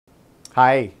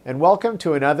Hi, and welcome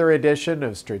to another edition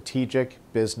of Strategic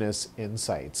Business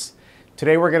Insights.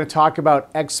 Today we're going to talk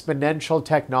about exponential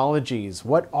technologies.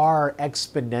 What are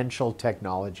exponential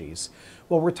technologies?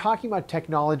 Well, we're talking about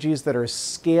technologies that are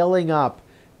scaling up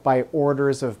by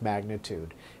orders of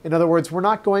magnitude. In other words, we're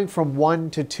not going from 1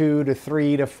 to 2 to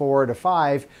 3 to 4 to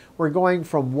 5. We're going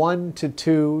from 1 to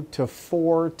 2 to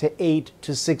 4 to 8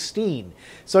 to 16.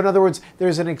 So in other words,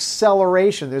 there's an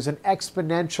acceleration, there's an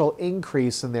exponential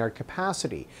increase in their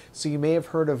capacity. So you may have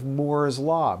heard of Moore's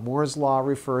Law. Moore's Law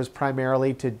refers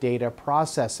primarily to data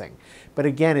processing. But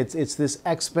again, it's this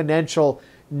exponential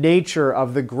nature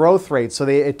of the growth rate. So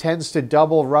it tends to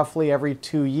double roughly every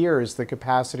 2 years, the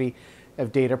capacity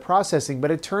of data processing.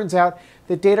 But it turns out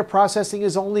that data processing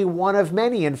is only one of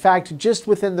many. In fact, just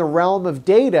within the realm of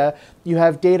data, you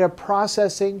have data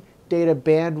processing, data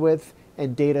bandwidth,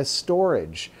 and data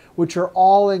storage, which are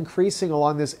all increasing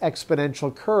along this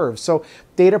exponential curve. So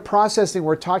data processing,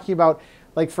 we're talking about,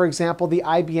 like, for example, the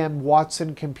IBM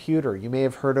Watson computer. You may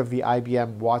have heard of the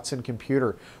IBM Watson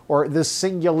computer. Or the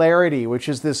singularity, which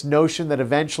is this notion that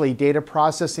eventually data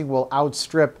processing will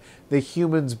outstrip the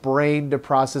human's brain to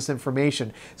process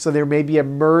information. So there may be a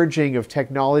merging of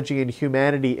technology and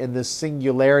humanity in this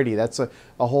singularity. That's a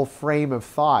whole frame of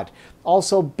thought.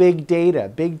 Also, big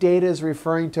data. Big data is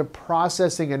referring to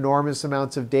processing enormous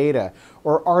amounts of data.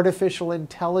 Or artificial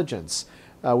intelligence,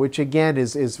 which again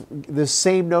is the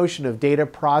same notion of data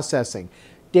processing.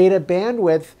 Data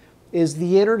bandwidth is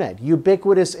the internet,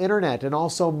 ubiquitous internet, and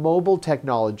also mobile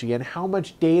technology, and how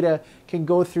much data can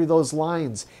go through those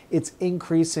lines. It's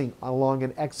increasing along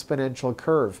an exponential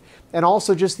curve. And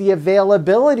also just the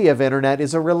availability of internet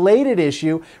is a related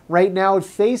issue. Right now,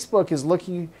 Facebook is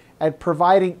looking at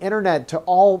providing internet to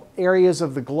all areas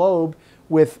of the globe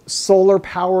with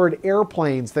solar-powered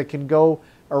airplanes that can go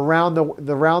around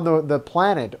the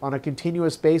planet on a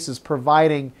continuous basis,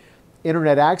 providing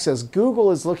internet access. Google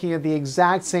is looking at the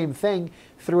exact same thing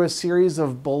through a series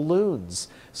of balloons.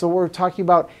 So we're talking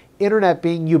about internet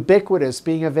being ubiquitous,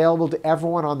 being available to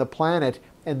everyone on the planet,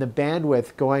 and the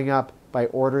bandwidth going up by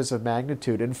orders of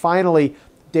magnitude. And finally,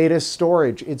 data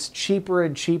storage. It's cheaper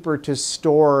and cheaper to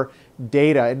store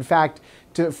data. In fact,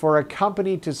 for a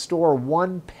company to store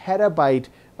 1 petabyte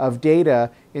of data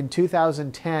in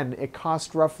 2010, it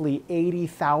cost roughly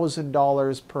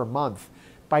 $80,000 per month.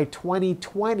 By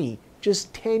 2020,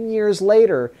 just 10 years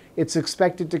later, it's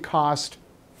expected to cost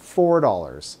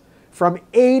 $4. From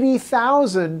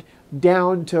 $80,000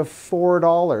 down to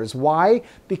 $4. Why?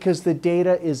 Because the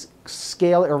data is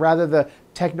the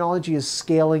technology is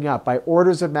scaling up by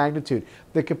orders of magnitude.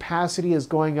 The capacity is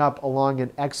going up along an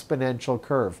exponential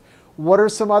curve. What are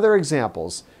some other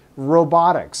examples?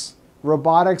 Robotics.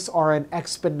 Robotics are an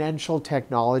exponential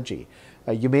technology.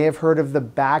 You may have heard of the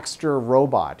Baxter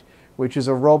robot, which is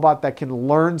a robot that can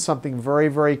learn something very,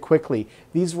 very quickly.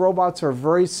 These robots are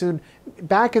very soon,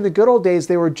 back in the good old days,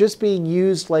 they were just being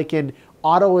used like in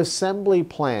auto assembly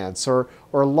plants or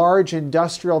large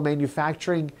industrial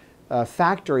manufacturing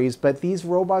factories, but these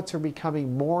robots are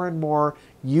becoming more and more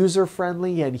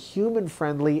user-friendly and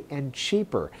human-friendly and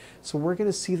cheaper. So we're going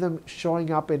to see them showing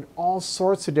up in all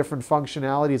sorts of different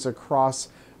functionalities across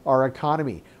our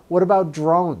economy. What about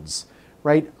drones?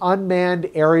 Right?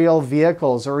 Unmanned aerial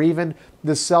vehicles, or even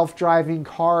the self-driving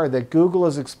car that Google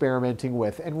is experimenting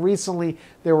with. And recently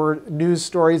there were news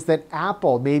stories that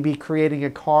Apple may be creating a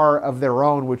car of their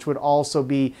own, which would also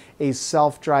be a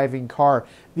self-driving car.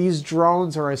 These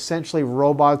drones are essentially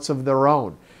robots of their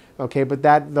own. Okay, but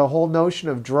the whole notion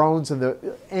of drones, and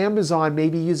the Amazon may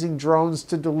be using drones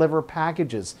to deliver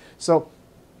packages. So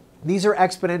these are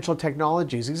exponential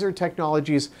technologies. These are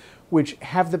technologies which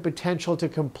have the potential to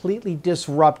completely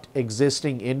disrupt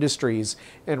existing industries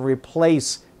and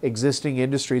replace existing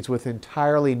industries with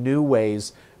entirely new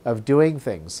ways of doing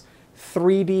things.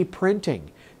 3D printing.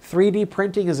 3D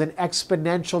printing is an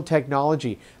exponential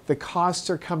technology. The costs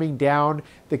are coming down,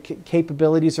 the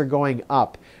capabilities are going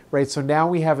up, right? So now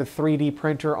we have a 3D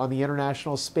printer on the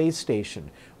International Space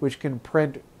Station, which can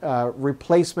print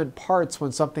replacement parts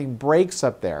when something breaks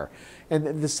up there.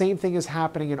 And the same thing is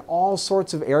happening in all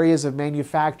sorts of areas of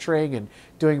manufacturing and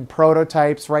doing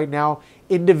prototypes. Right now,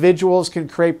 individuals can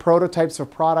create prototypes of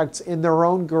products in their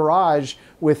own garage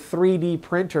with 3D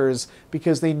printers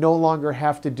because they no longer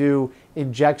have to do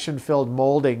injection-filled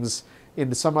moldings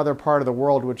in some other part of the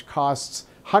world, which costs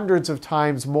hundreds of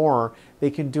times more. They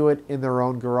can do it in their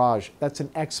own garage. That's an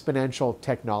exponential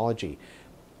technology.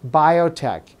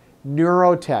 Biotech,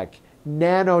 neurotech,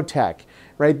 nanotech,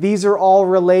 right? These are all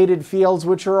related fields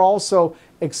which are also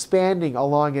expanding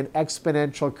along an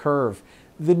exponential curve.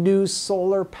 The new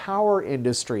solar power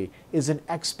industry is an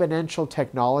exponential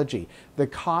technology. The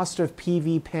cost of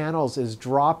PV panels is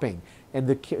dropping, and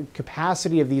the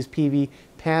capacity of these PV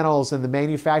panels and the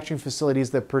manufacturing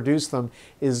facilities that produce them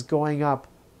is going up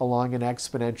along an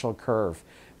exponential curve.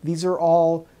 These are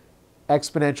all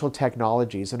exponential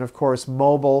technologies. And of course,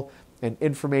 mobile and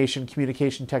information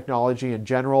communication technology in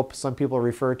general, some people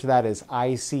refer to that as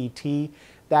ICT.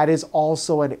 That is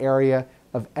also an area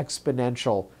of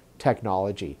exponential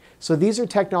technology. So these are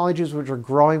technologies which are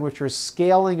growing, which are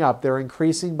scaling up. They're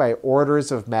increasing by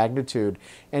orders of magnitude.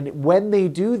 And when they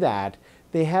do that,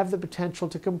 they have the potential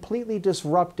to completely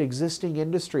disrupt existing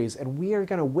industries. And we are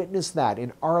going to witness that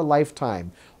in our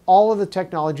lifetime. All of the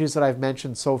technologies that I've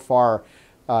mentioned so far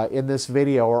in this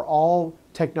video are all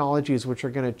technologies which are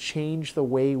going to change the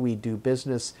way we do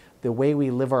business, the way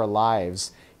we live our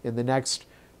lives. In the next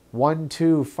 1,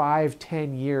 2, 5,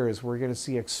 10 years, we're going to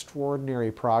see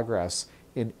extraordinary progress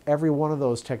in every one of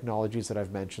those technologies that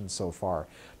I've mentioned so far.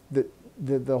 The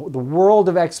world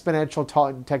of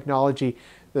exponential technology,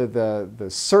 the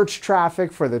search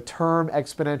traffic for the term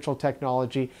exponential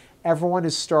technology, everyone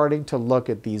is starting to look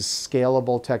at these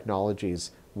scalable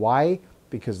technologies. Why?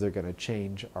 Because they're going to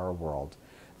change our world.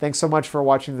 Thanks so much for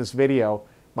watching this video.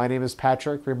 My name is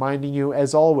Patrick, reminding you,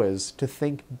 as always, to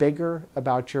think bigger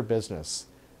about your business.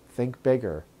 Think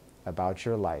bigger about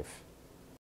your life.